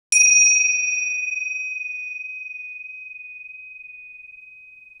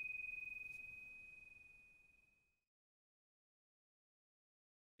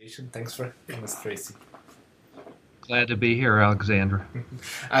Formulation. Thanks for having us, Tracy. Glad to be here, Alexandra.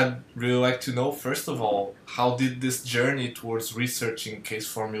 I'd really like to know, first of all, how did this journey towards researching case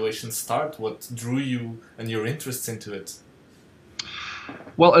formulation start? What drew you and your interests into it?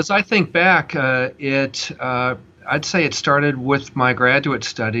 Well, as I think back, I'd say it started with my graduate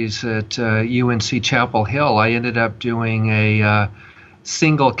studies at 𝗔𝗋𝗄𝘅 Chapel Hill. I ended up doing a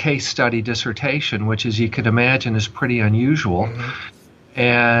single case study dissertation, which, as you can imagine, is pretty unusual.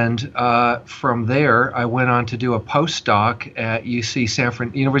 And from there, I went on to do a postdoc at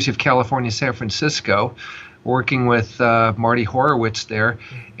University of California, San Francisco, working with Marty Horowitz there,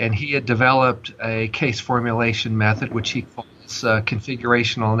 and he had developed a case formulation method, which he calls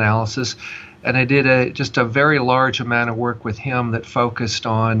configurational analysis. And I did just a very large amount of work with him that focused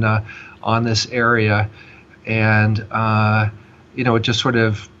on this area, and it just sort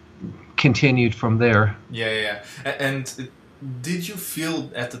of continued from there. Yeah. And did you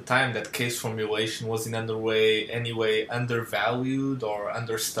feel at the time that case formulation was in any way undervalued or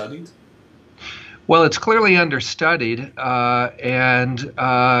understudied? Well, it's clearly understudied, and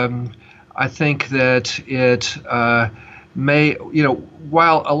I think that it may,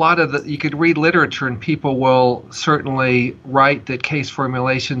 while a lot of you could read literature and people will certainly write that case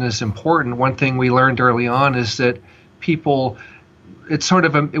formulation is important. One thing we learned early on is that it was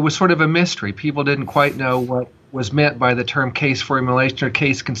sort of a mystery. People didn't quite know what was meant by the term case formulation or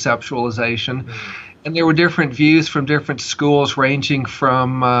case conceptualization. And there were different views from different schools, ranging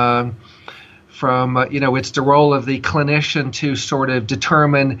from it's the role of the clinician to sort of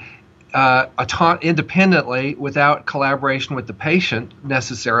determine independently, without collaboration with the patient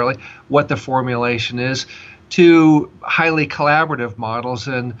necessarily, what the formulation is, to highly collaborative models.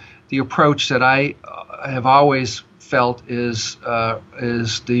 And the approach that I have always felt is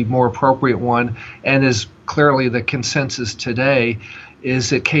the more appropriate one, and is clearly the consensus today, is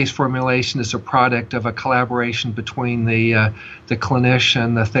that case formulation is a product of a collaboration between the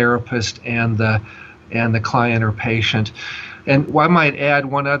clinician, the therapist, and the client or patient. And I might add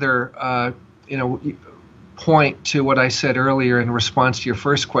one other point to what I said earlier in response to your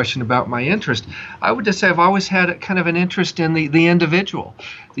first question about my interest. I would just say I've always had kind of an interest in the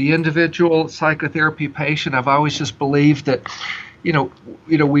individual psychotherapy patient. I've always just believed that,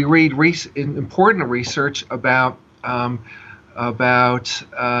 we read important research about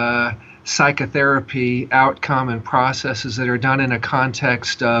psychotherapy outcome and processes that are done in a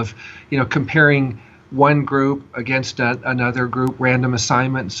context of, comparing one group against another group, random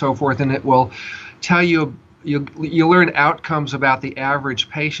assignment, and so forth, and it will tell you learn outcomes about the average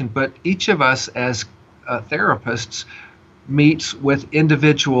patient. But each of us as therapists meets with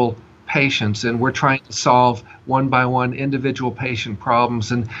individual patients, and we're trying to solve one by one individual patient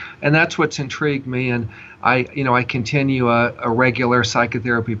problems, and that's what's intrigued me. And I continue a regular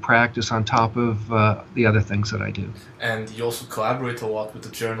psychotherapy practice on top of the other things that I do. And you also collaborate a lot with the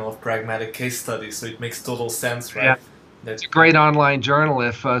Journal of Pragmatic Case Studies, so it makes total sense, right? Yeah. It's a great online journal.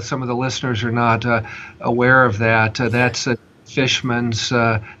 If some of the listeners are not aware of that, that's Fishman's,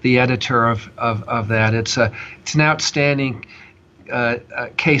 the editor of that. It's an outstanding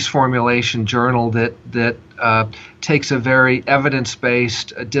case formulation journal that takes a very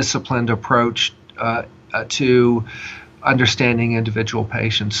evidence-based, disciplined approach to understanding individual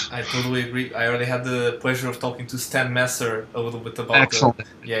patients. I totally agree. I already had the pleasure of talking to Stan Messer a little bit about Excellent.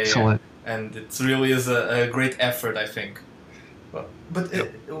 Excellent. And it really is a great effort, I think. But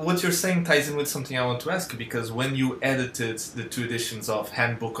what you're saying ties in with something I want to ask you, because when you edited the 2 editions of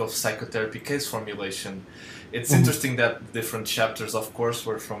Handbook of Psychotherapy Case Formulation, it's interesting that different chapters, of course,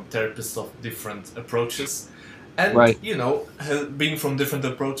 were from therapists of different approaches. And, being from different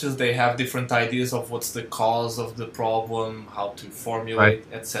approaches, they have different ideas of what's the cause of the problem, how to formulate,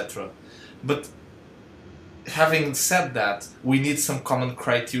 etc. But having said that, we need some common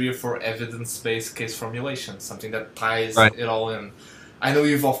criteria for evidence-based case formulation, something that ties it all in. I know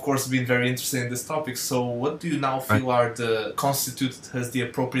you've, of course, been very interested in this topic, so what do you now feel constitute as the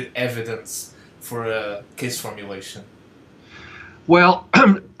appropriate evidence for a case formulation? Well,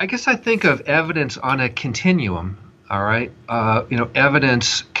 I guess I think of evidence on a continuum, all right?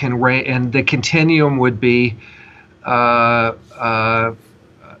 Evidence can and the continuum would be the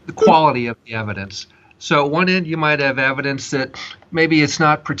quality of the evidence. So at one end, you might have evidence that maybe it's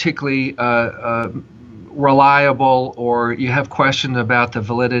not particularly reliable, or you have questions about the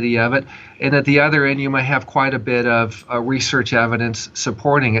validity of it. And at the other end, you might have quite a bit of research evidence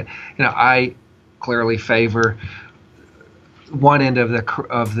supporting it. I clearly favor one end of the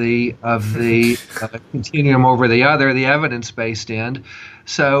continuum over the other, the evidence-based end.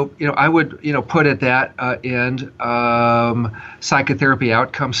 So, I would, put at that end psychotherapy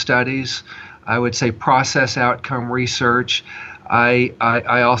outcome studies. I would say process outcome research. I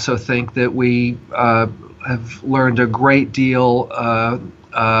also think that we have learned a great deal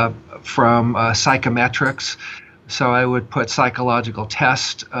from psychometrics. So I would put psychological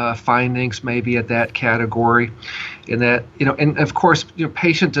test findings maybe at that category. In that, and of course,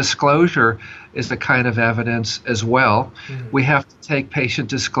 patient disclosure is the kind of evidence as well. Mm-hmm. We have to take patient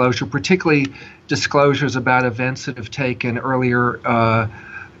disclosure, particularly disclosures about events that have taken earlier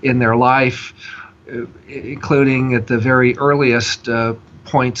in their life, including at the very earliest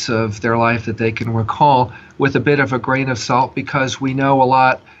points of their life that they can recall, with a bit of a grain of salt, because we know a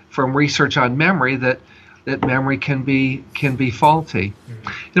lot from research on memory that memory can be faulty.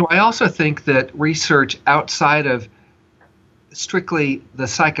 Mm-hmm. I also think that research outside of strictly the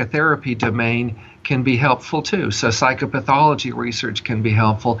psychotherapy domain can be helpful too. So psychopathology research can be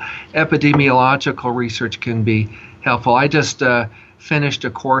helpful. Epidemiological research can be helpful. I just finished a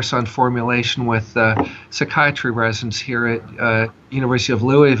course on formulation with psychiatry residents here at University of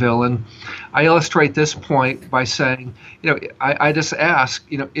Louisville, and I illustrate this point by saying, I just ask,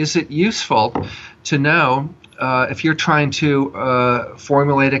 is it useful to know if you're trying to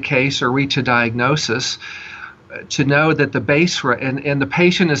formulate a case or reach a diagnosis, to know that the base rate, and the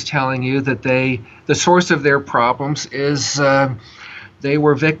patient is telling you that the source of their problems is they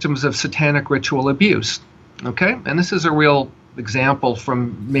were victims of satanic ritual abuse. Okay, and this is a real example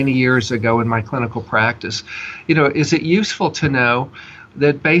from many years ago in my clinical practice. Is it useful to know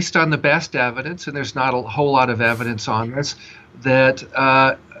that based on the best evidence, and there's not a whole lot of evidence on this, that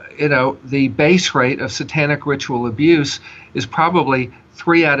the base rate of satanic ritual abuse is probably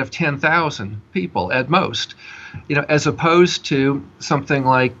 3 out of 10,000 people at most, as opposed to something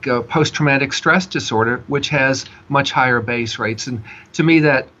like post-traumatic stress disorder, which has much higher base rates. And to me,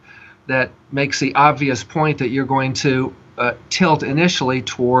 that makes the obvious point that you're going to tilt initially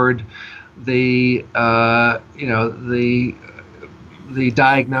toward the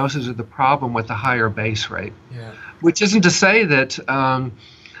diagnosis of the problem with the higher base rate. Yeah. Which isn't to say that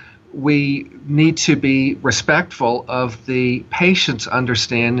we need to be respectful of the patient's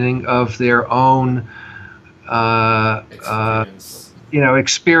understanding of their own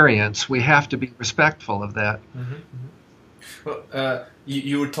experience. We have to be respectful of that. Mm-hmm, mm-hmm. Well,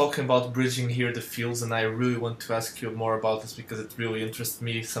 you were talking about bridging here the fields, and I really want to ask you more about this because it really interests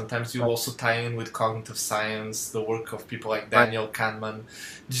me. Sometimes you also tie in with cognitive science, the work of people like Daniel Kahneman.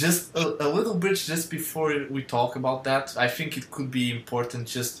 Just a little bridge just before we talk about that. I think it could be important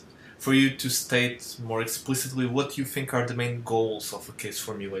just for you to state more explicitly what you think are the main goals of a case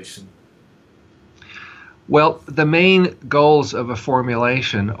formulation. Well, the main goals of a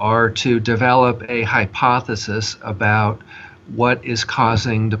formulation are to develop a hypothesis about what is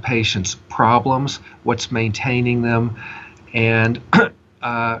causing the patient's problems, what's maintaining them, and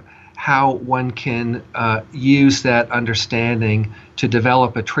how one can use that understanding to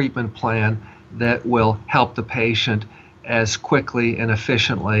develop a treatment plan that will help the patient as quickly and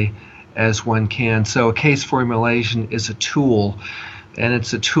efficiently as one can. So a case formulation is a tool, and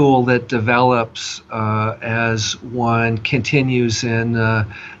it's a tool that develops as one continues in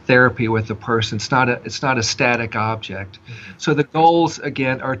therapy with the person. It's not a static object. Mm-hmm. So the goals,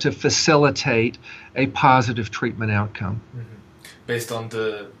 again, are to facilitate a positive treatment outcome. Mm-hmm. Based on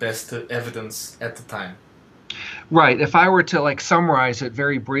the best evidence at the time. Right. If I were to summarize it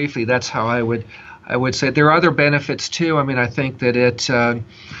very briefly, that's how I would say. There are other benefits too. I mean, I think that it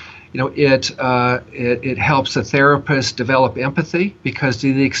helps the therapist develop empathy, because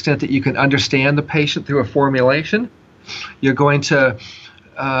to the extent that you can understand the patient through a formulation, you're going to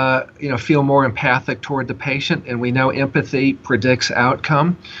feel more empathic toward the patient, and we know empathy predicts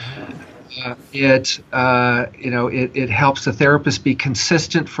outcome. It helps the therapist be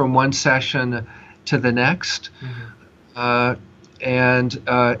consistent from one session to the next. Mm-hmm. And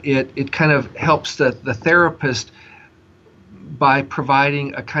it kind of helps the therapist by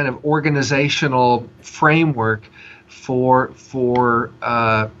providing a kind of organizational framework for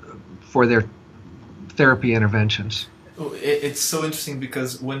their therapy interventions. It's so interesting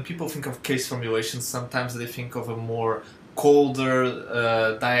because when people think of case formulation, sometimes they think of a more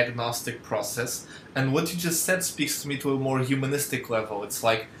colder diagnostic process. And what you just said speaks to me to a more humanistic level. It's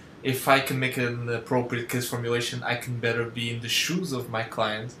like, if I can make an appropriate case formulation, I can better be in the shoes of my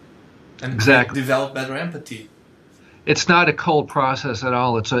client and develop better empathy. It's not a cold process at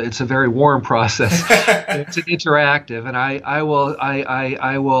all. It's a very warm process. It's an interactive, and I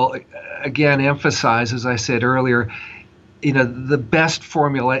will again emphasize, as I said earlier, the best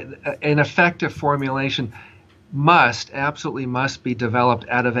formula, an effective formulation absolutely must be developed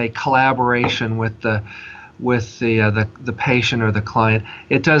out of a collaboration with the patient or the client.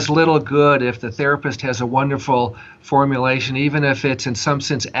 It does little good if the therapist has a wonderful formulation, even if it's in some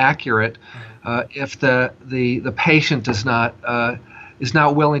sense accurate, if the patient is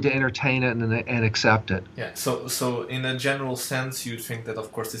not willing to entertain it and accept it. Yeah. So in a general sense, you think that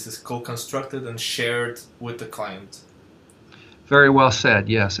of course this is co-constructed and shared with the client. Very well said.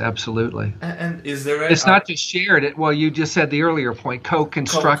 Yes, absolutely. And is there it's not just shared. Well, you just said the earlier point,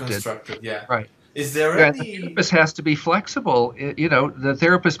 co-constructed. Co-constructed, yeah. Right. Is there any... The therapist has to be flexible. The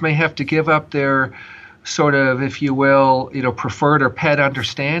therapist may have to give up their sort of, if you will, preferred or pet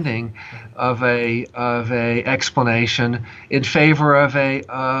understanding of a explanation in favor of the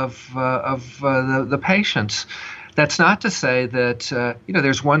patient's. That's not to say that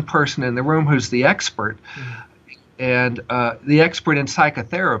there's one person in the room who's the expert. And the expert in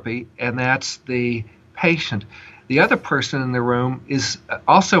psychotherapy, and that's the patient. The other person in the room is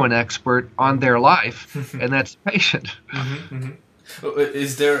also an expert on their life, and that's the patient.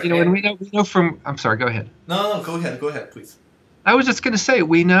 Is there? And we know from. I'm sorry. Go ahead. No, go ahead, please. I was just going to say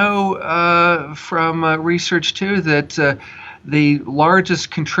we know from research too that the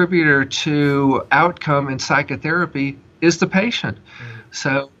largest contributor to outcome in psychotherapy is the patient.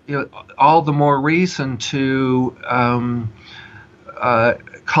 So all the more reason to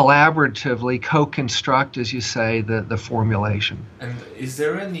collaboratively co-construct, as you say, the formulation. And is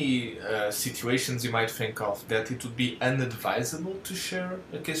there any situations you might think of that it would be unadvisable to share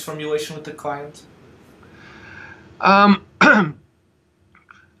a case formulation with the client? I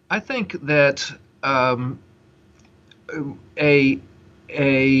think that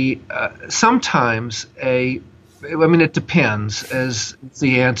sometimes it depends, as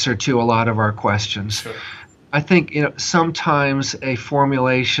the answer to a lot of our questions. Sure. I think sometimes a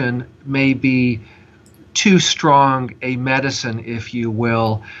formulation may be too strong a medicine, if you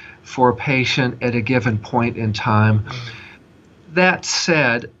will, for a patient at a given point in time. That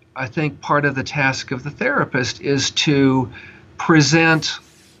said, I think part of the task of the therapist is to present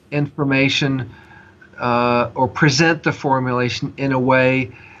information or present the formulation in a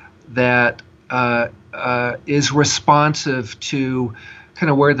way that is responsive to kind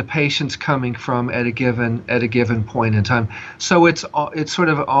of where the patient's coming from at a given point in time. So it's sort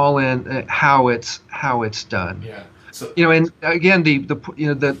of all in how it's done. Yeah. So and again,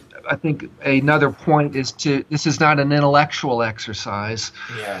 I think another point is this is not an intellectual exercise.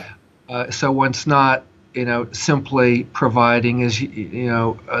 Yeah. So one's not simply providing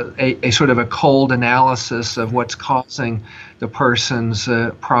a sort of a cold analysis of what's causing the person's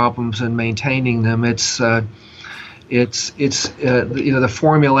problems and maintaining them. The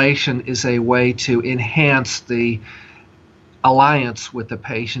formulation is a way to enhance the alliance with the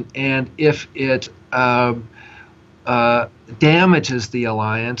patient, and if it damages the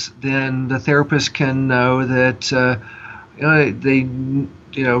alliance, then the therapist can know that they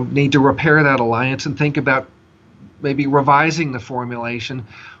need to repair that alliance and think about maybe revising the formulation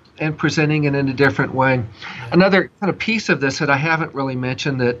and presenting it in a different way. Another kind of piece of this that I haven't really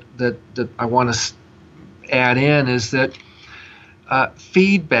mentioned that I want to add in is that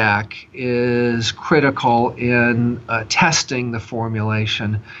feedback is critical in testing the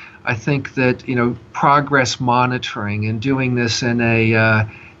formulation. I think that progress monitoring and doing this in a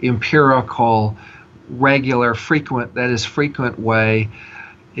empirical, regular, frequent way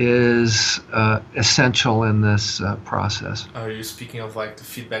is essential in this process. Are you speaking of like the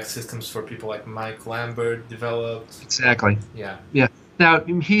feedback systems for people like Mike Lambert developed? Exactly. Yeah. Now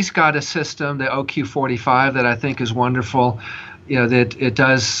he's got a system, the 𝗷𝗄45, that I think is wonderful. That it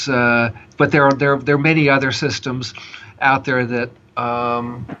does, but there are many other systems out there that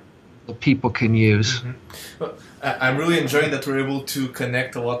people can use. Well, I'm really enjoying that we're able to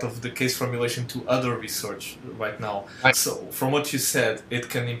connect a lot of the case formulation to other research right now. Right. So from what you said, it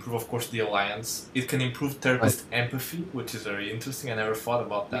can improve, of course, the alliance. It can improve therapist empathy, which is very interesting. I never thought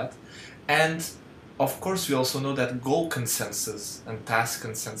about that. And of course, we also know that goal consensus and task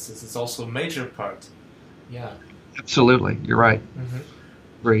consensus is also a major part. Yeah. Absolutely. You're right.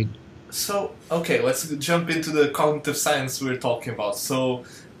 Agreed. So, okay, let's jump into the cognitive science we were talking about. So,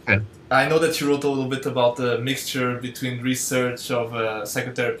 okay. I know that you wrote a little bit about the mixture between research of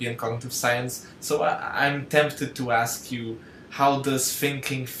psychotherapy and cognitive science. So I'm tempted to ask you, how does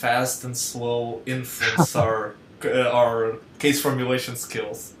thinking fast and slow influence our case formulation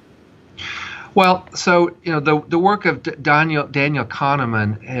skills? Well, so the work of Daniel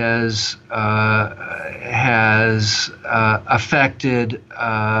Kahneman has affected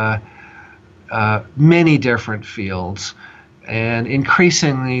many different fields. And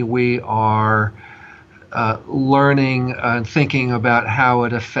increasingly, we are learning and thinking about how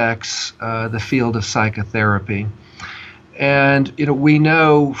it affects the field of psychotherapy. And we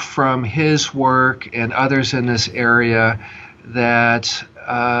know from his work and others in this area that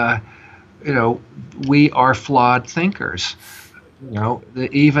we are flawed thinkers.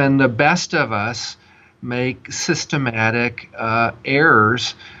 Even the best of us make systematic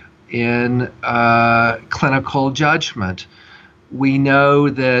errors in clinical judgment. We know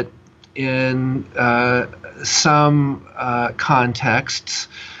that in some contexts,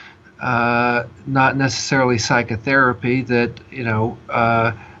 not necessarily psychotherapy, that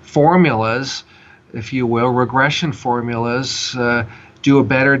formulas, if you will, regression formulas, do a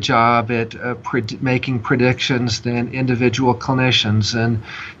better job at making predictions than individual clinicians. And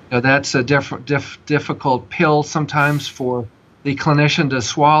that's a difficult pill sometimes for the clinician to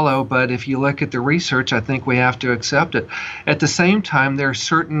swallow, but if you look at the research, I think we have to accept it. At the same time, there are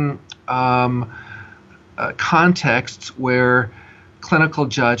certain contexts where clinical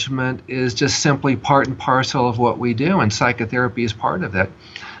judgment is just simply part and parcel of what we do, and psychotherapy is part of that.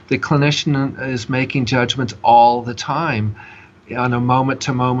 The clinician is making judgments all the time on a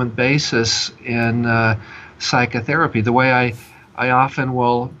moment-to-moment basis in psychotherapy. The way I often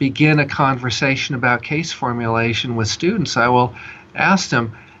will begin a conversation about case formulation with students, I will ask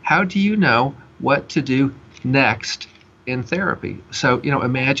them, how do you know what to do next in therapy? So,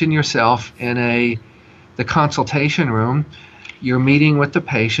 imagine yourself in the consultation room. You're meeting with the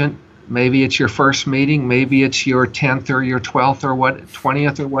patient. Maybe it's your first meeting. Maybe it's your 10th or your 12th or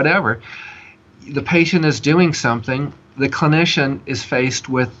 20th or whatever. The patient is doing something. The clinician is faced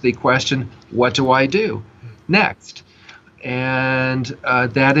with the question, what do I do next? And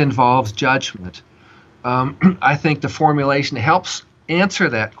that involves judgment. I think the formulation helps answer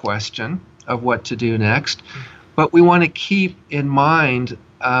that question of what to do next, but we want to keep in mind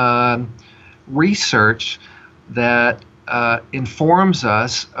research that informs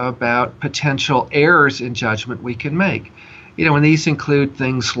us about potential errors in judgment we can make. And these include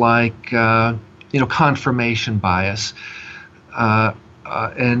things like confirmation bias,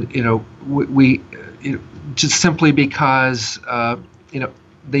 and we just simply because a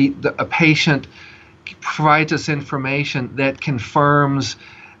patient provides us information that confirms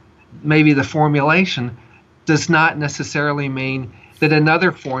maybe the formulation does not necessarily mean that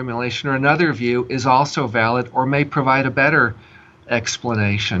another formulation or another view is also valid or may provide a better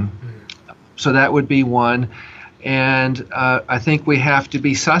explanation. So that would be one. And I think we have to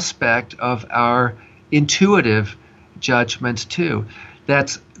be suspect of our intuitive judgments too.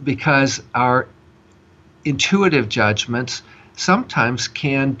 That's because our intuitive judgments sometimes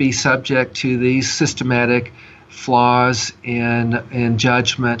can be subject to these systematic flaws in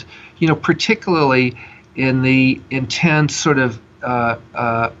judgment, particularly in the intense sort of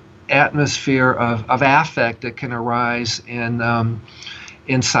atmosphere of affect that can arise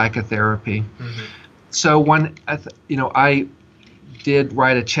in psychotherapy. Mm-hmm. So I did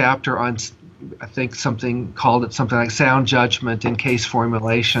write a chapter on, I think something like sound judgment in case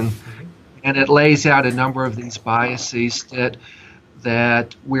formulation, mm-hmm. and it lays out a number of these biases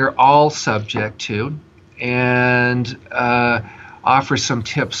that we're all subject to, and offers some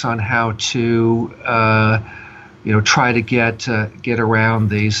tips on how to try to get around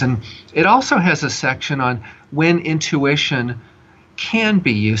these. And it also has a section on when intuition can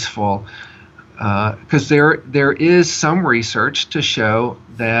be useful, because there is some research to show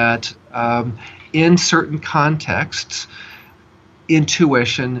that in certain contexts,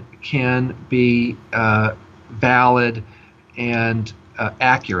 intuition can be valid and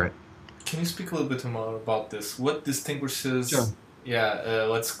accurate. Can you speak a little bit more about this? What distinguishes, Sure.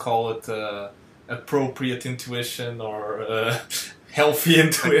 Let's call it appropriate intuition or healthy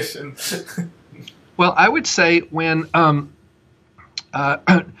intuition? Well, I would say when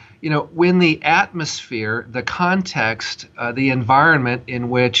the atmosphere, the context, the environment in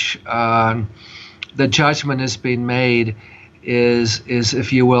which the judgment is being made is,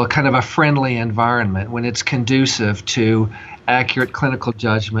 if you will, kind of a friendly environment, when it's conducive to accurate clinical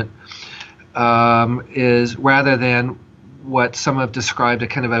judgment, is rather than what some have described a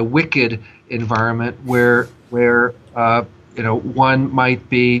kind of a wicked environment where one might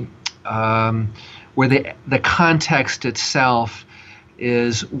be where the context itself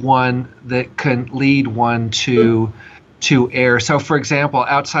is one that can lead one to err. So, for example,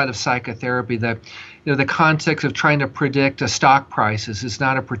 outside of psychotherapy, the context of trying to predict stock prices is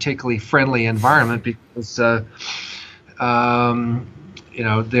not a particularly friendly environment because I'm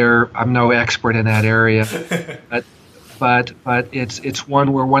no expert in that area, but it's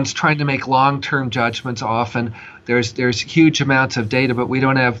one where one's trying to make long-term judgments. Often there's huge amounts of data, but we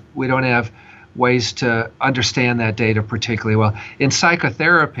don't have ways to understand that data particularly well. In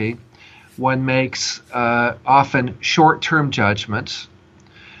psychotherapy, one makes often short-term judgments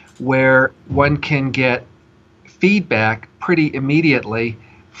where one can get feedback pretty immediately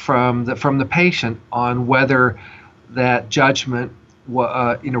from the patient on whether that judgment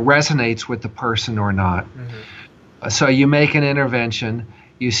resonates with the person or not. Mm-hmm. So you make an intervention,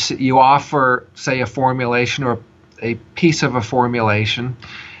 you offer, say, a formulation or a piece of a formulation,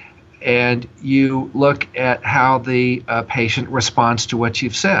 and you look at how the patient responds to what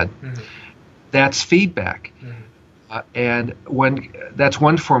you've said. Mm-hmm. That's feedback. Mm-hmm. And that's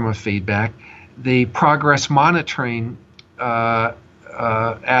one form of feedback. The progress monitoring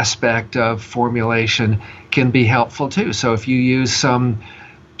aspect of formulation can be helpful too. So if you use some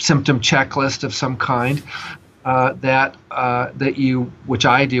symptom checklist of some kind, which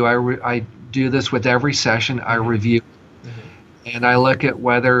I do, I do this with every session. I review, mm-hmm. and I look at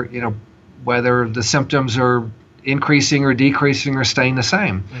whether the symptoms are increasing or decreasing or staying the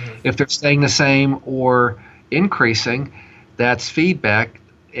same. Mm-hmm. If they're staying the same or increasing, that's feedback,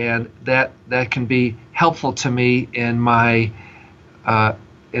 and that can be helpful to me in my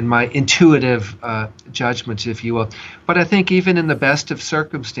intuitive judgments, if you will. But I think even in the best of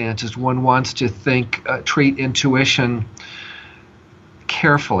circumstances, one wants to treat intuition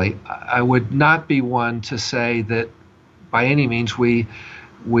carefully. I would not be one to say that by any means we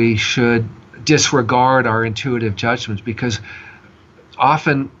should disregard our intuitive judgments, because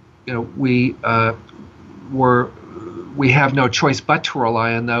often we have no choice but to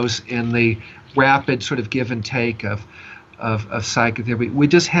rely on those in the rapid sort of give and take of psychotherapy. We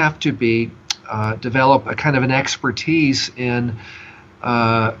just have to develop a kind of an expertise in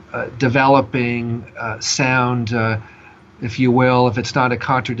developing sound, if you will, if it's not a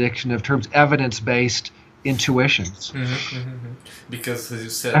contradiction of terms, evidence-based intuitions. Mm-hmm, mm-hmm. Because, as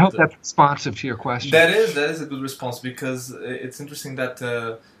you said, I hope that's responsive to your question. That is a good response, because it's interesting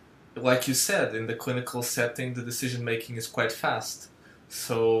that, like you said, in the clinical setting, the decision making is quite fast.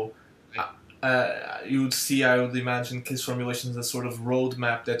 So you would see, I would imagine, case formulations as a sort of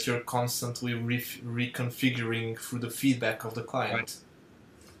roadmap that you're constantly reconfiguring through the feedback of the client.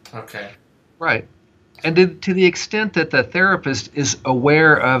 Right. Okay. Right. And to the extent that the therapist is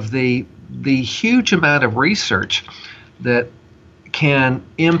aware of the huge amount of research that can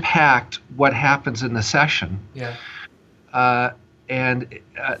impact what happens in the session, and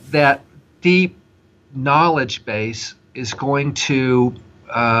that deep knowledge base is going to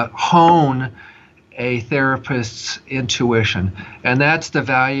hone a therapist's intuition. And that's the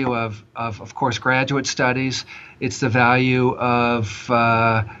value of course, graduate studies. It's the value of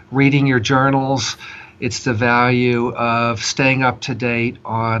reading your journals. It's the value of staying up to date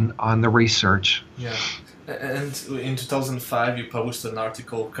on the research. Yeah. And in 2005, you published an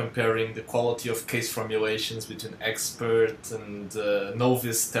article comparing the quality of case formulations between expert and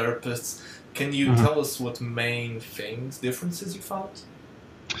novice therapists. Can you tell us what main differences you found?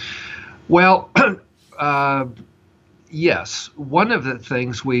 Well, yes. One of the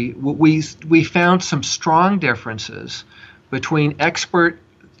things we found some strong differences between expert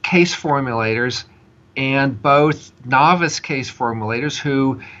case formulators and both novice case formulators,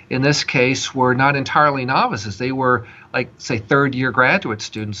 who in this case were not entirely novices. They were, like, say, third-year graduate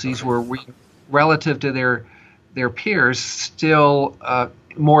students. These were relative to their peers, still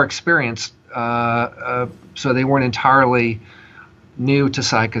more experienced, so they weren't entirely new to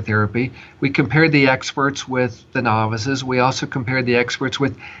psychotherapy. We compared the experts with the novices. We also compared the experts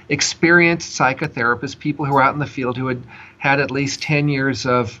with experienced psychotherapists, people who were out in the field who had at least 10 years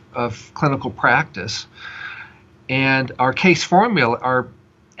of clinical practice. And our our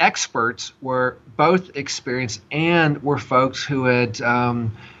experts were both experienced and were folks who had,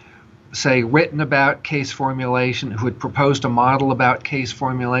 say, written about case formulation, who had proposed a model about case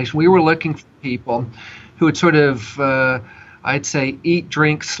formulation. We were looking for people who had sort of, I'd say, eat,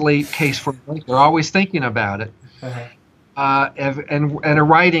 drink, sleep case formulation. They're always thinking about it. And are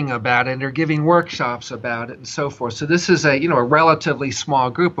writing about it, and are giving workshops about it, and so forth. So this is a relatively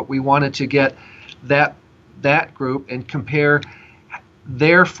small group, but we wanted to get that group and compare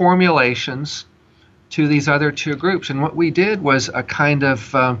their formulations to these other two groups. And what we did was a kind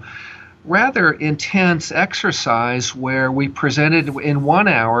of rather intense exercise where we presented in 1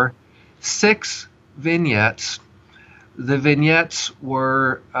 hour 6 vignettes. The vignettes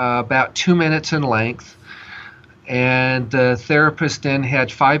were about 2 minutes in length. And the therapist then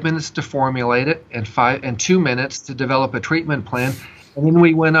had 5 minutes to formulate it and 2 minutes to develop a treatment plan. And then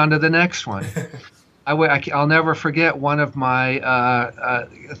we went on to the next one. I'll never forget one of my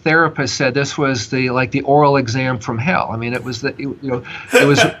therapists said this was the oral exam from hell. I mean, it was it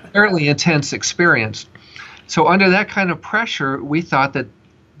was a fairly intense experience. So under that kind of pressure, we thought that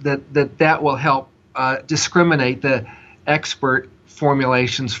will help discriminate the expert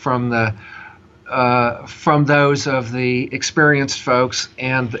formulations from those of the experienced folks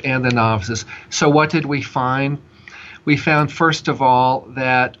and the novices. So what did we find? We found, first of all,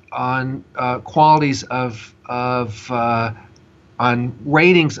 that on on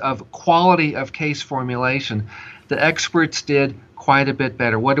ratings of quality of case formulation, the experts did quite a bit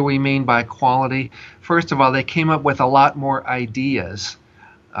better. What do we mean by quality? First of all, they came up with a lot more ideas,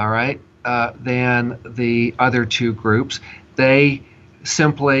 all right, than the other two groups. They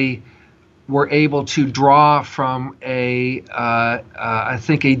simply were able to draw from I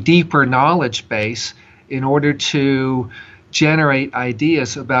think, a deeper knowledge base in order to generate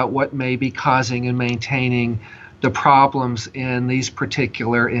ideas about what may be causing and maintaining the problems in these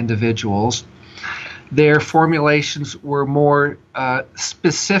particular individuals. Their formulations were more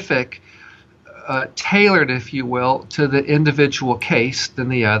specific, tailored, if you will, to the individual case than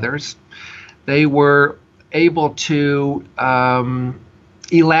the others. They were able to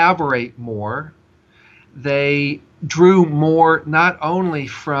elaborate more. They drew more not only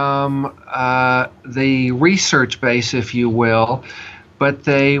from the research base, if you will, but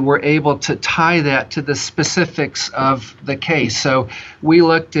they were able to tie that to the specifics of the case. So we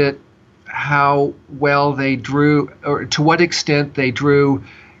looked at how well they drew, or to what extent they drew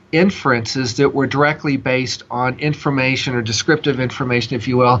inferences that were directly based on information or descriptive information, if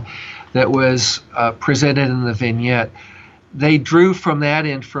you will, that was presented in the vignette. They drew from that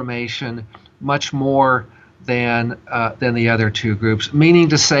information much more than the other two groups, meaning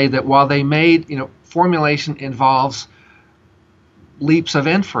to say that while they made, formulation involves leaps of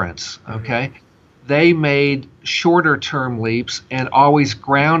inference, okay, they made shorter term leaps and always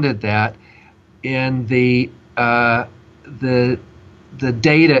grounded that in the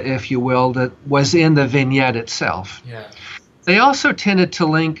data, if you will, that was in the vignette itself. Yeah. They also tended to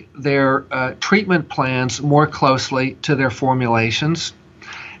link their treatment plans more closely to their formulations,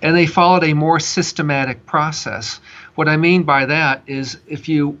 and they followed a more systematic process. What I mean by that is,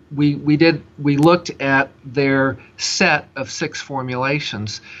 we looked at their set of 6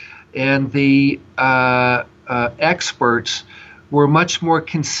 formulations, and the experts were much more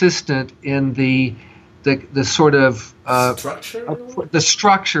consistent in the sort of the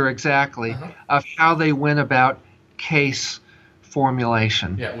structure exactly of how they went about case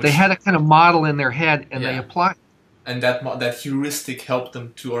formulation. Yeah, they had a kind of model in their head, and they applied. And that heuristic helped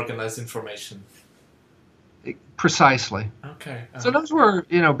them to organize information. Precisely. Okay. So those were,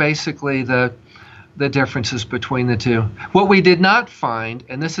 basically the differences between the two. What we did not find,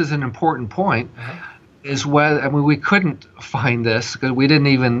 and this is an important point, is whether, we couldn't find this because we didn't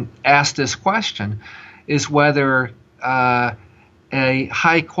even ask this question, is whether a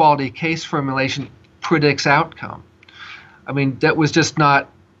high quality case formulation predicts outcome. That was just not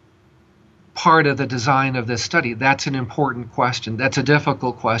part of the design of this study. That's an important question. That's a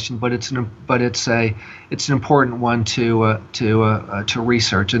difficult question, but it's an important one to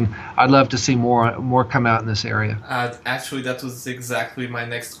research. And I'd love to see more come out in this area. Actually, that was exactly my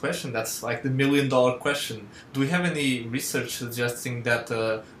next question. That's like the $1 million question. Do we have any research suggesting that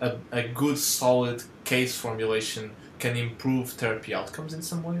a good, solid case formulation can improve therapy outcomes in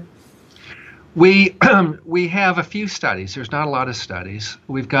some way? We have a few studies. There's not a lot of studies.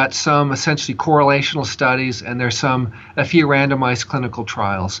 We've got some essentially correlational studies, and there's a few randomized clinical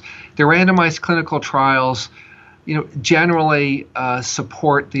trials. The randomized clinical trials, generally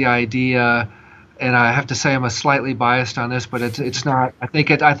support the idea, and I have to say I'm slightly biased on this, but it's not. I think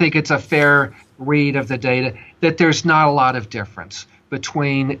it's a fair read of the data that there's not a lot of difference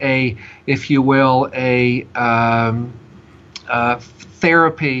between a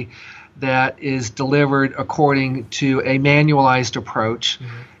therapy that is delivered according to a manualized approach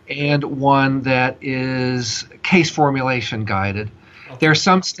and one that is case formulation guided. Okay. There are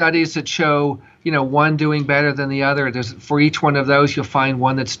some studies that show, one doing better than the other. For each one of those, you'll find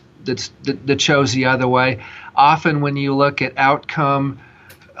one that shows the other way. Often when you look at outcome,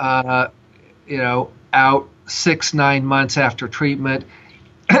 out 6-9 months after treatment,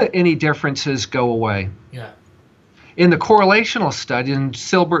 any differences go away. Yeah. In the correlational study, and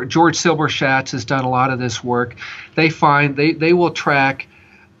George 𝗔𝗍𝗍 has done a lot of this work, they find they will track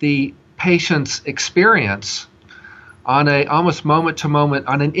the patient's experience on a almost moment to moment,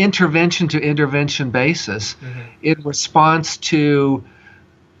 on an intervention to intervention basis, in response to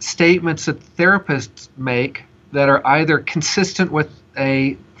statements that therapists make that are either consistent with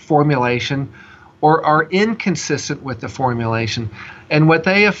a formulation or are inconsistent with the formulation. And what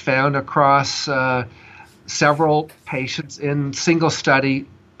they have found across several patients in single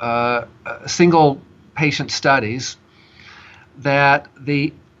patient studies, that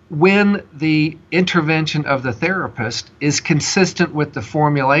when the intervention of the therapist is consistent with the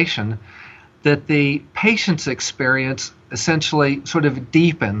formulation, that the patient's experience essentially sort of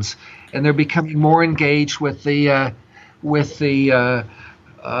deepens, and they're becoming more engaged with the therapy.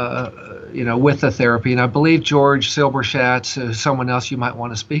 And I believe 𝗔𝗹𝗲𝘅𝗍𝗍, someone else you might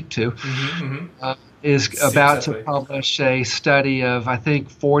want to speak to, is about to publish a study of, I think,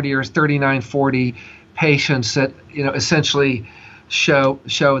 40 patients that essentially show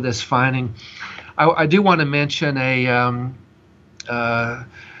this finding. I do want to mention I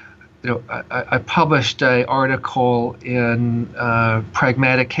published an article in the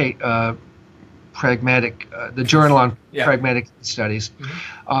Journal on Pragmatic Studies,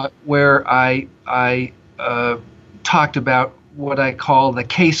 where I talked about what I call the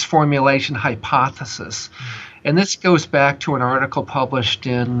case formulation hypothesis. And this goes back to an article published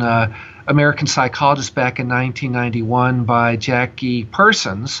in American Psychologist back in 1991 by Jackie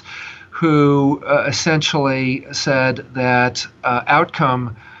Persons, who essentially said that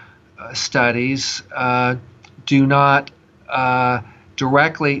outcome studies do not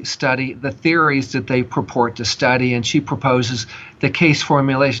directly study the theories that they purport to study, and she proposes the case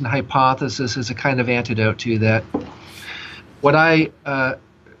formulation hypothesis as a kind of antidote to that. What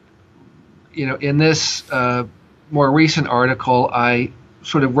in this more recent article, I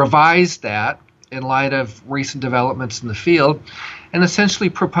sort of revised that in light of recent developments in the field, and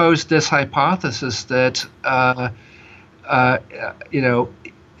essentially proposed this hypothesis that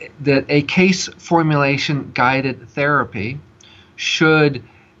that a case formulation guided therapy should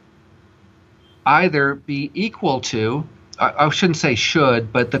either be equal to, I shouldn't say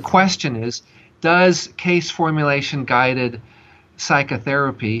should, but the question is, does case formulation guided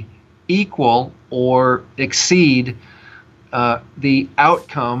psychotherapy equal or exceed the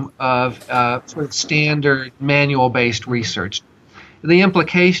outcome of sort of standard manual-based research? The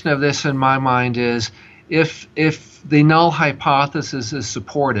implication of this, in my mind, is if the null hypothesis is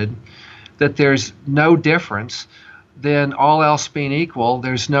supported, that there's no difference, then all else being equal,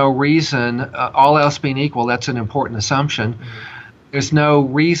 there's no reason, all else being equal, that's an important assumption, there's no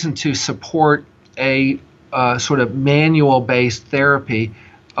reason to support a sort of manual-based therapy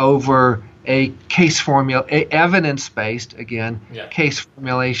over a evidence-based, case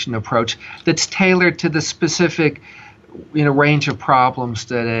formulation approach that's tailored to the specific range of problems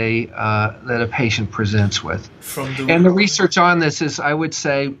that a patient presents with. And the research on this is, I would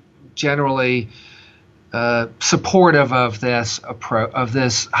say, generally supportive of this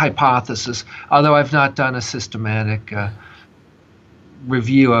hypothesis, although I've not done a systematic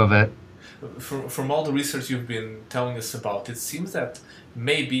review of it. From all the research you've been telling us about, it seems that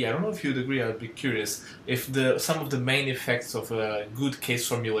maybe, I don't know if you'd agree, I'd be curious, if some of the main effects of a good case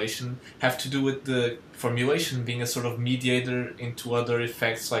formulation have to do with the formulation being a sort of mediator into other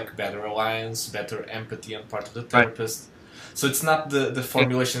effects like better alliance, better empathy on part of the therapist. Right. So it's not the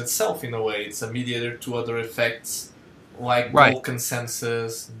formulation itself in a way, it's a mediator to other effects like goal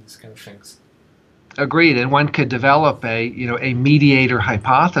consensus and these kind of things. Agreed, and one could develop a mediator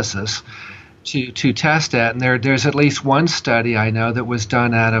hypothesis to test that. And there's at least one study I know that was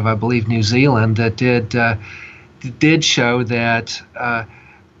done out of, I believe, New Zealand that did show that I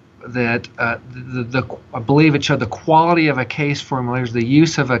believe it showed the quality of a case formulation, the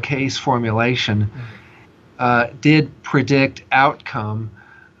use of a case formulation did predict outcome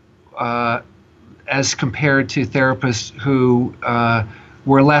as compared to therapists who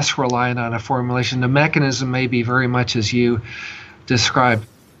were less reliant on a formulation. The mechanism may be very much as you described.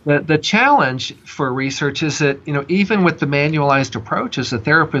 The challenge for research is that, even with the manualized approaches, the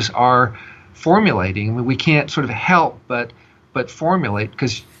therapists are formulating. I mean, we can't sort of help but formulate,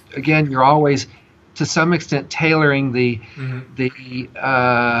 because, again, you're always, to some extent, tailoring the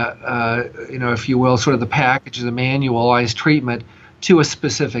if you will, sort of the package, the manualized treatment to a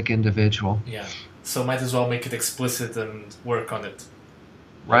specific individual. Yeah. So might as well make it explicit and work on it.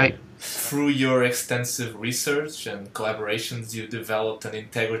 Right. Through your extensive research and collaborations, you developed an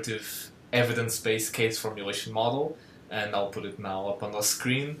integrative, evidence-based case formulation model, and I'll put it now up on the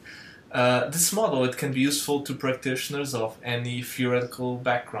screen. This model, it can be useful to practitioners of any theoretical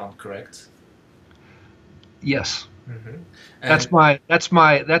background, correct? Yes. That's my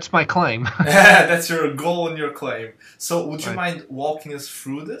claim. That's your goal and your claim. So would you mind walking us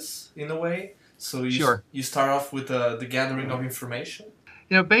through this in a way? So you start off with the gathering of information?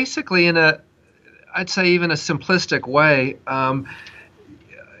 Basically, I'd say even a simplistic way,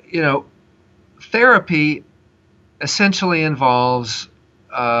 therapy essentially involves,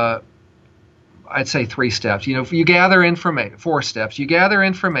 I'd say 3 steps. You gather information, 4 steps. You gather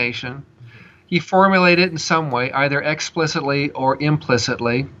information, you formulate it in some way, either explicitly or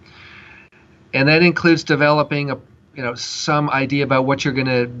implicitly, and that includes developing some idea about what you're going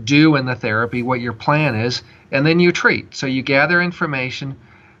to do in the therapy, what your plan is, and then you treat. So you gather information,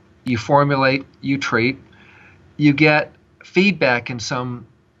 you formulate, you treat, you get feedback in some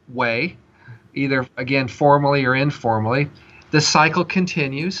way, either, again, formally or informally. The cycle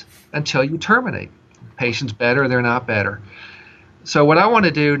continues until you terminate. Patient's better, they're not better. So what I want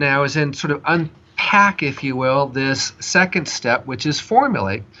to do now is then sort of unpack, if you will, this second step, which is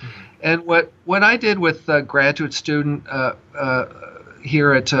formulate. And what I did with a graduate student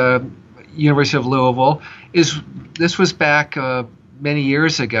here at University of Louisville is, this was back many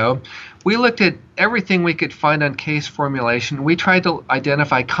years ago. We looked at everything we could find on case formulation. We tried to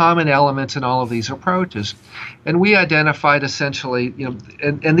identify common elements in all of these approaches. And we identified essentially,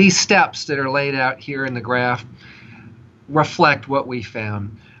 and these steps that are laid out here in the graph reflect what we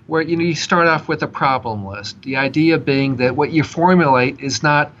found. Where you start off with a problem list. The idea being that what you formulate is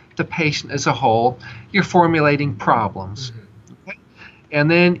not the patient as a whole. You're formulating problems. Okay? And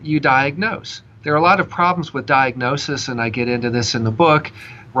then you diagnose. There are a lot of problems with diagnosis, and I get into this in the book,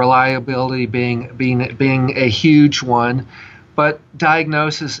 reliability being a huge one, but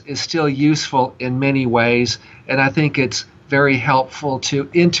diagnosis is still useful in many ways, and I think it's very helpful to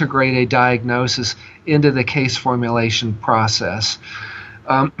integrate a diagnosis into the case formulation process.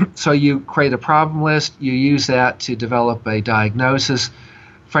 So you create a problem list, you use that to develop a diagnosis.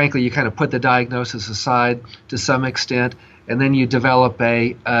 Frankly, you kind of put the diagnosis aside to some extent, and then you develop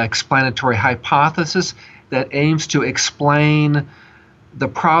a explanatory hypothesis that aims to explain the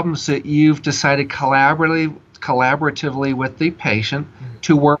problems that you've decided collaboratively with the patient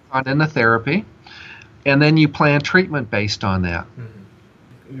to work on in the therapy, and then you plan treatment based on that.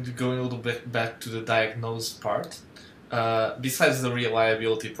 Going a little bit back to the diagnose part, besides the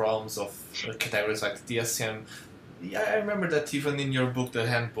reliability problems of categories like DSM, I remember that even in your book, the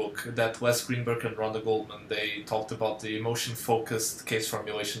handbook, that Les Greenberg and Rhonda Goldman, they talked about the emotion-focused case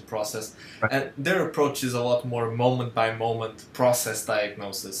formulation process. Right. And their approach is a lot more moment-by-moment process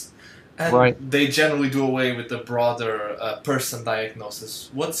diagnosis. And they generally do away with the broader person diagnosis.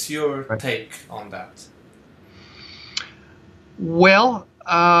 What's your take on that? Well,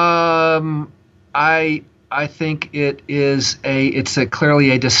 I think it's clearly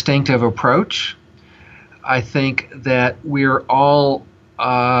a distinctive approach. I think that we're all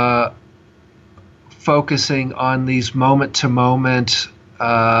focusing on these moment-to-moment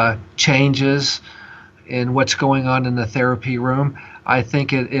changes in what's going on in the therapy room. I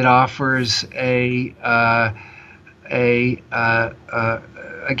think it offers again,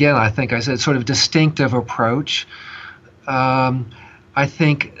 I think I said sort of distinctive approach. I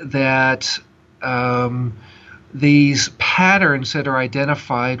think that these patterns that are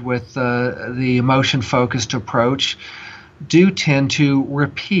identified with the emotion-focused approach do tend to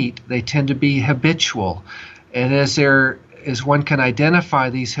repeat. They tend to be habitual. And as one can identify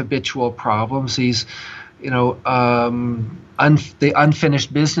these habitual problems, these, the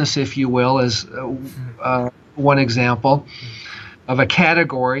unfinished business, if you will, is one example of a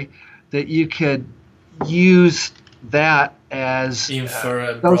category that you could use that as to infer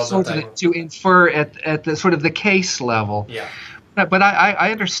at the sort of the case level. Yeah. But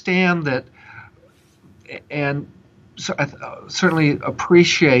I understand that, and so I certainly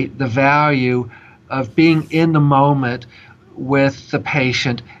appreciate the value of being in the moment with the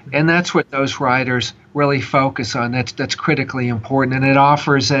patient, and that's what those writers really focus on. That's critically important, and it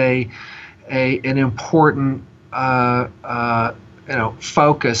offers an important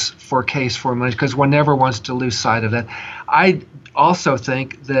focus for case formulation, because one never wants to lose sight of that. I also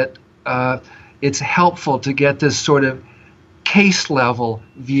think that it's helpful to get this sort of case level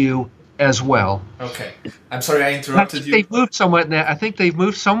view as well. Okay, I'm sorry I interrupted you. I think they've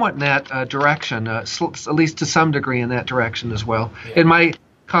moved somewhat in that direction, at least to some degree in that direction as well. Yeah.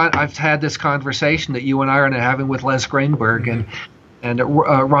 I've had this conversation that you and I are having with Les Greenberg and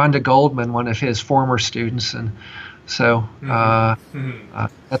Rhonda Goldman, one of his former students, and so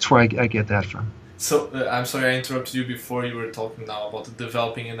that's where I get that from. So I'm sorry I interrupted you before. You were talking now about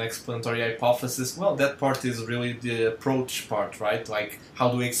developing an explanatory hypothesis. Well, that part is really the approach part, right? Like,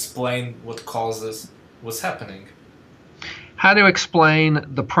 how do we explain what causes what's happening? How to explain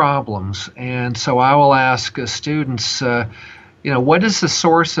the problems. And so I will ask students, what is the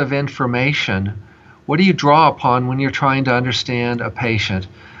source of information? What do you draw upon when you're trying to understand a patient,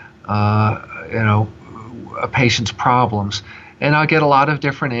 a patient's problems? And I'll get a lot of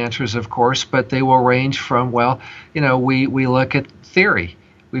different answers, of course, but they will range from, well, we look at theory.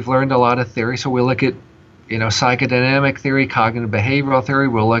 We've learned a lot of theory, so we look at, psychodynamic theory, cognitive behavioral theory.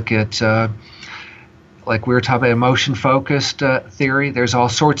 We'll look at, like we were talking about, emotion-focused theory. There's all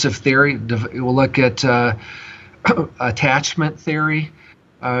sorts of theory. We'll look at attachment theory,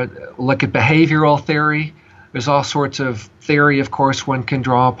 look at behavioral theory. There's all sorts of theory, of course, one can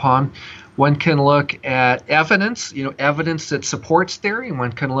draw upon. One can look at evidence, evidence that supports theory.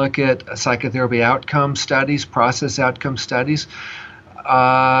 One can look at psychotherapy outcome studies, process outcome studies.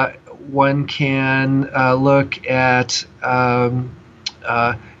 One can look at,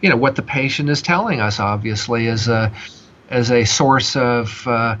 what the patient is telling us, obviously, as a source of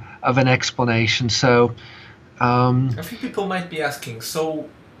an explanation. So, I think people might be asking, so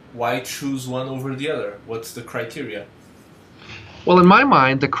why choose one over the other? What's the criteria? Well, in my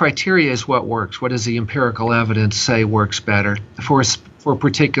mind, the criteria is what works. What does the empirical evidence say works better for a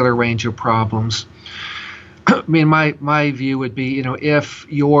particular range of problems? I mean, my view would be, if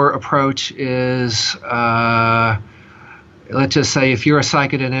your approach is, let's just say, if you're a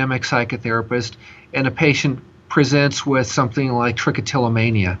psychodynamic psychotherapist and a patient presents with something like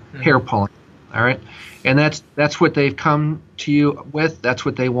trichotillomania, hair pulling, all right, and that's what they've come to you with, that's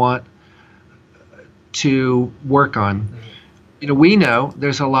what they want to work on. We know there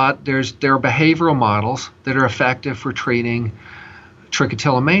are behavioral models that are effective for treating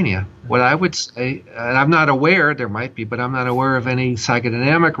trichotillomania. What I would say, and I'm not aware, there might be, but I'm not aware of any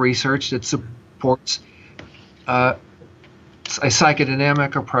psychodynamic research that supports a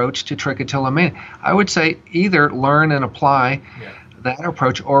psychodynamic approach to trichotillomania. I would say either learn and apply that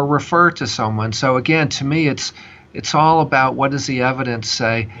approach or refer to someone. So again, to me, it's all about what does the evidence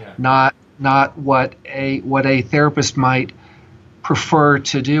say, not what a therapist might prefer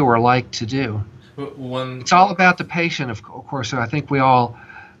to do or like to do. It's all about the patient, of course. And I think we all,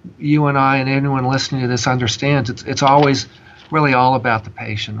 you and I and anyone listening to this understands it's always really all about the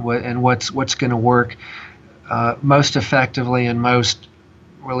patient and what's going to work most effectively and most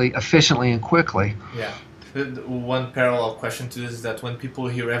really efficiently and quickly. Yeah. One parallel question to this is that when people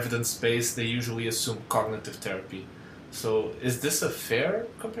hear evidence-based, they usually assume cognitive therapy. So is this a fair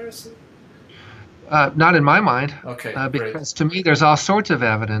comparison? Not in my mind. Okay, because to me, there's all sorts of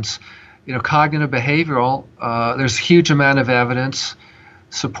evidence. Cognitive behavioral, there's a huge amount of evidence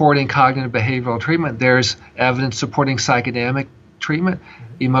supporting cognitive behavioral treatment. There's evidence supporting psychodynamic treatment,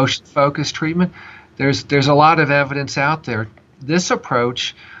 emotion-focused treatment. There's a lot of evidence out there. This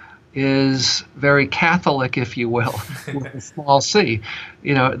approach is very Catholic, if you will, with a small c.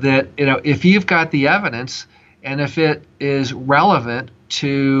 If you've got the evidence and if it is relevant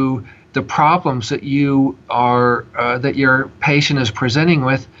to the problems that that your patient is presenting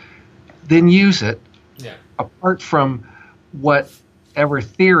with, then use it. Yeah. Apart from whatever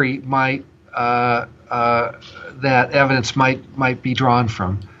theory might that evidence might be drawn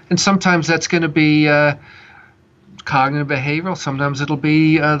from, and sometimes that's going to be cognitive behavioral. Sometimes it'll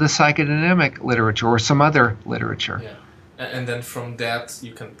be the psychodynamic literature or some other literature. Yeah. And then from that,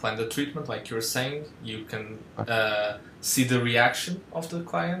 you can plan the treatment, like you're saying. You can see the reaction of the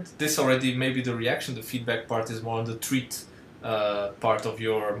client. This already, maybe the reaction, the feedback part is more on the treat part of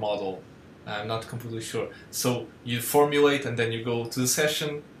your model. I'm not completely sure. So you formulate and then you go to the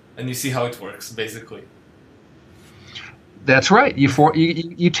session and you see how it works, basically. That's right.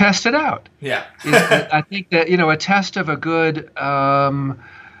 You test it out. Yeah. I think that a test of a good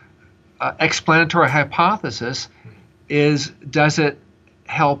explanatory hypothesis is, does it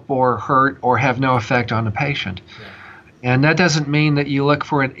help or hurt or have no effect on the patient? Yeah. And that doesn't mean that you look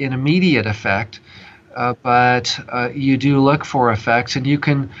for an immediate effect, but you do look for effects. And you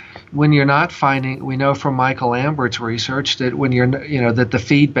can, when you're not finding, we know from Michael Lambert's research that when you're, that the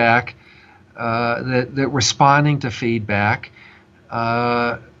feedback, that responding to feedback,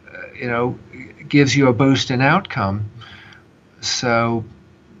 gives you a boost in outcome. So,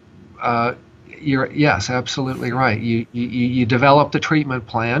 yes, absolutely right. You develop the treatment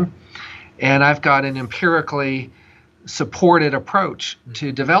plan, and I've got an empirically supported approach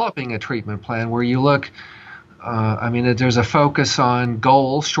to developing a treatment plan where you look. There's a focus on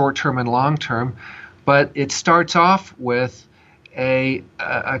goals, short-term and long-term, but it starts off with a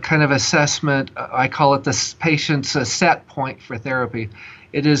kind of assessment. I call it the patient's set point for therapy.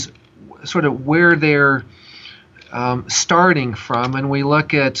 It is sort of where they're starting from, and we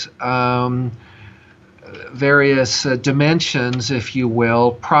look at various dimensions, if you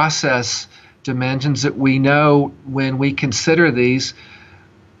will, process dimensions that we know when we consider these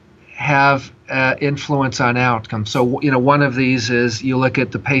have influence on outcome. So, one of these is you look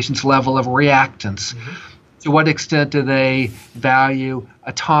at the patient's level of reactance. To what extent do they value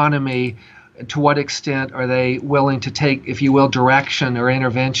autonomy? To what extent are they willing to take, if you will, direction or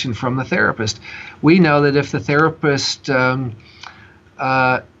intervention from the therapist? We know that if the therapist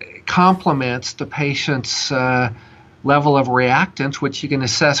complements the patient's level of reactance, which you can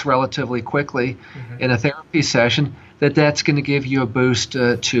assess relatively quickly in a therapy session, that's going to give you a boost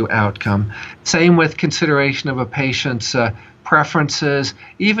to outcome. Same with consideration of a patient's preferences.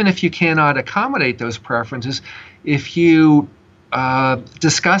 Even if you cannot accommodate those preferences, if you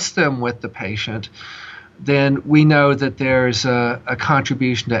discuss them with the patient, then we know that there's a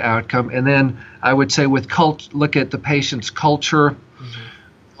contribution to outcome. And then I would say with look at the patient's culture,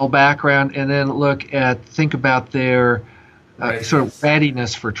 background, and then think about their sort of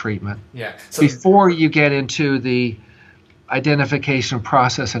readiness for treatment. Yeah. So before you get into the identification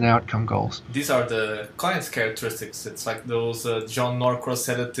process and outcome goals. These are the client's characteristics. It's like those John Norcross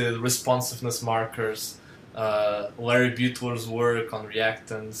edited responsiveness markers, Larry Butler's work on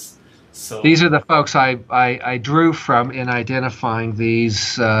reactance. So these are the folks I drew from in identifying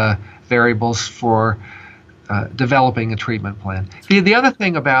these variables for developing a treatment plan. The other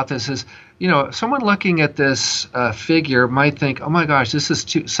thing about this is, someone looking at this figure might think, oh my gosh, this is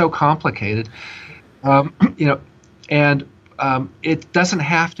so complicated. And it doesn't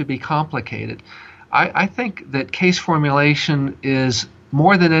have to be complicated. I think that case formulation is,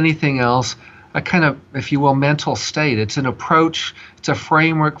 more than anything else, a kind of, if you will, mental state. It's an approach, it's a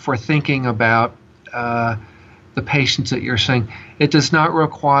framework for thinking about the patients that you're seeing. It does not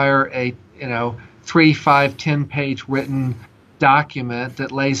require a 3, 5, 10-page written document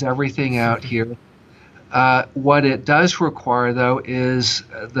that lays everything out here. What it does require, though, is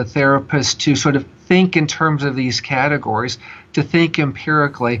the therapist to sort of think in terms of these categories, to think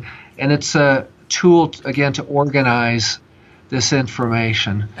empirically, and it's a tool, again, to organize this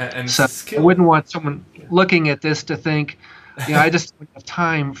information. And so I wouldn't want someone looking at this to think, I just don't have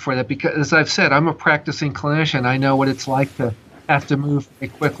time for that, because, as I've said, I'm a practicing clinician. I know what it's like to have to move very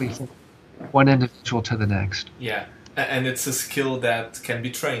quickly from one individual to the next. Yeah, and it's a skill that can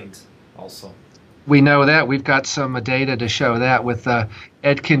be trained also. We know that. We've got some data to show that. With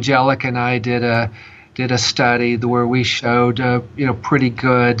𝗔𝗹𝗲𝗅 and I did a study where we showed pretty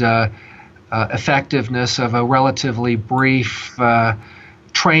good effectiveness of a relatively brief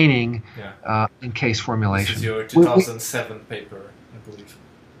training in case formulation. This is your 2007 paper, I believe.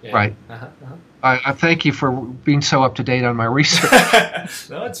 Yeah. Right. I thank you for being so up to date on my research.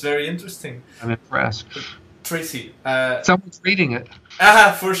 No, it's very interesting. I'm impressed. Tracy, someone's reading it.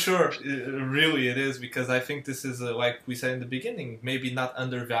 For sure. Really, it is, because I think this is, like we said in the beginning, maybe not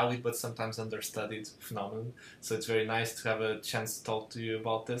undervalued, but sometimes understudied phenomenon. So it's very nice to have a chance to talk to you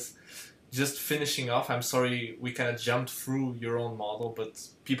about this. Just finishing off, I'm sorry we kind of jumped through your own model, but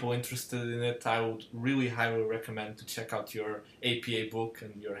people interested in it, I would really highly recommend to check out your APA book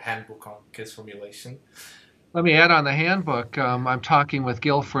and your handbook on case formulation. Let me add on the handbook. I'm talking with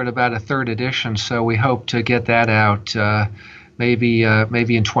Guilford about a 3rd edition, so we hope to get that out maybe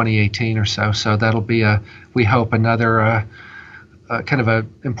in 2018 or so. So that'll be we hope another kind of a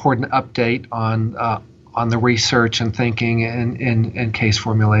important update on the research and thinking in case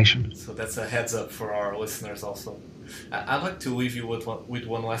formulation. So that's a heads up for our listeners also. I'd like to leave you with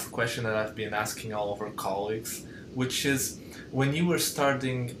one last question that I've been asking all of our colleagues, which is, when you were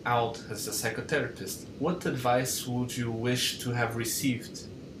starting out as a psychotherapist, what advice would you wish to have received?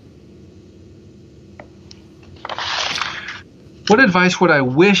 What advice would I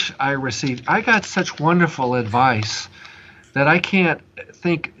wish I received? I got such wonderful advice that I can't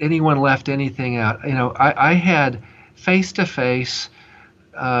think anyone left anything out. I had face-to-face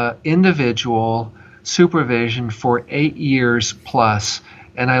individual supervision for 8 years plus,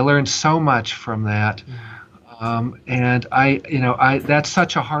 and I learned so much from that. And that's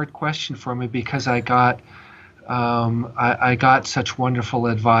such a hard question for me, because I got such wonderful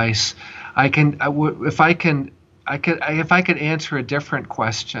advice. If I could answer a different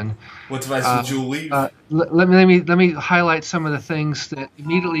question. What advice would you leave? Let me highlight some of the things that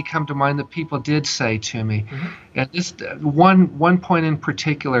immediately come to mind that people did say to me. And this one point in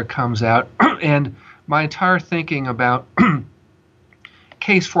particular comes out, and my entire thinking about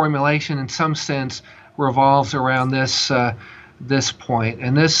case formulation in some sense revolves around this point.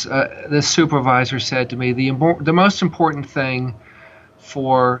 And this supervisor said to me, the most important thing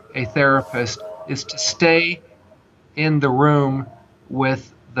for a therapist is to stay in the room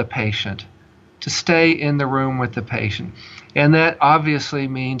with the patient. To stay in the room with the patient. And that obviously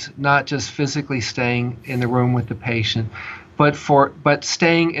means not just physically staying in the room with the patient, but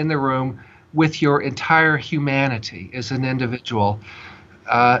staying in the room with your entire humanity as an individual.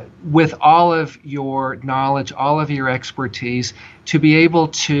 with all of your knowledge, all of your expertise, to be able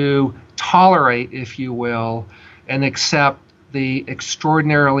to tolerate, if you will, and accept the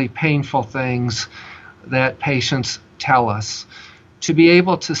extraordinarily painful things that patients tell us. To be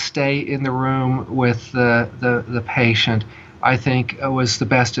able to stay in the room with the patient, I think was the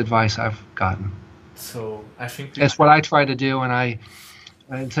best advice I've gotten. So I think it's what I try to do, and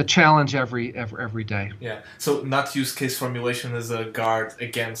it's a challenge every day. Yeah. So not use case formulation as a guard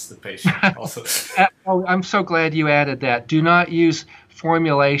against the patient. Also. Oh, I'm so glad you added that. Do not use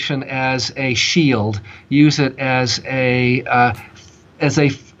formulation as a shield. Use it as a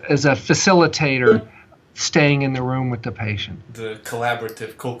facilitator, staying in the room with the patient. The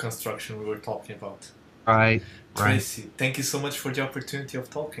collaborative co-construction we were talking about. Right. Tracy, thank you so much for the opportunity of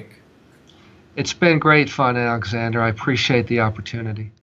talking. It's been great fun, Alexander. I appreciate the opportunity.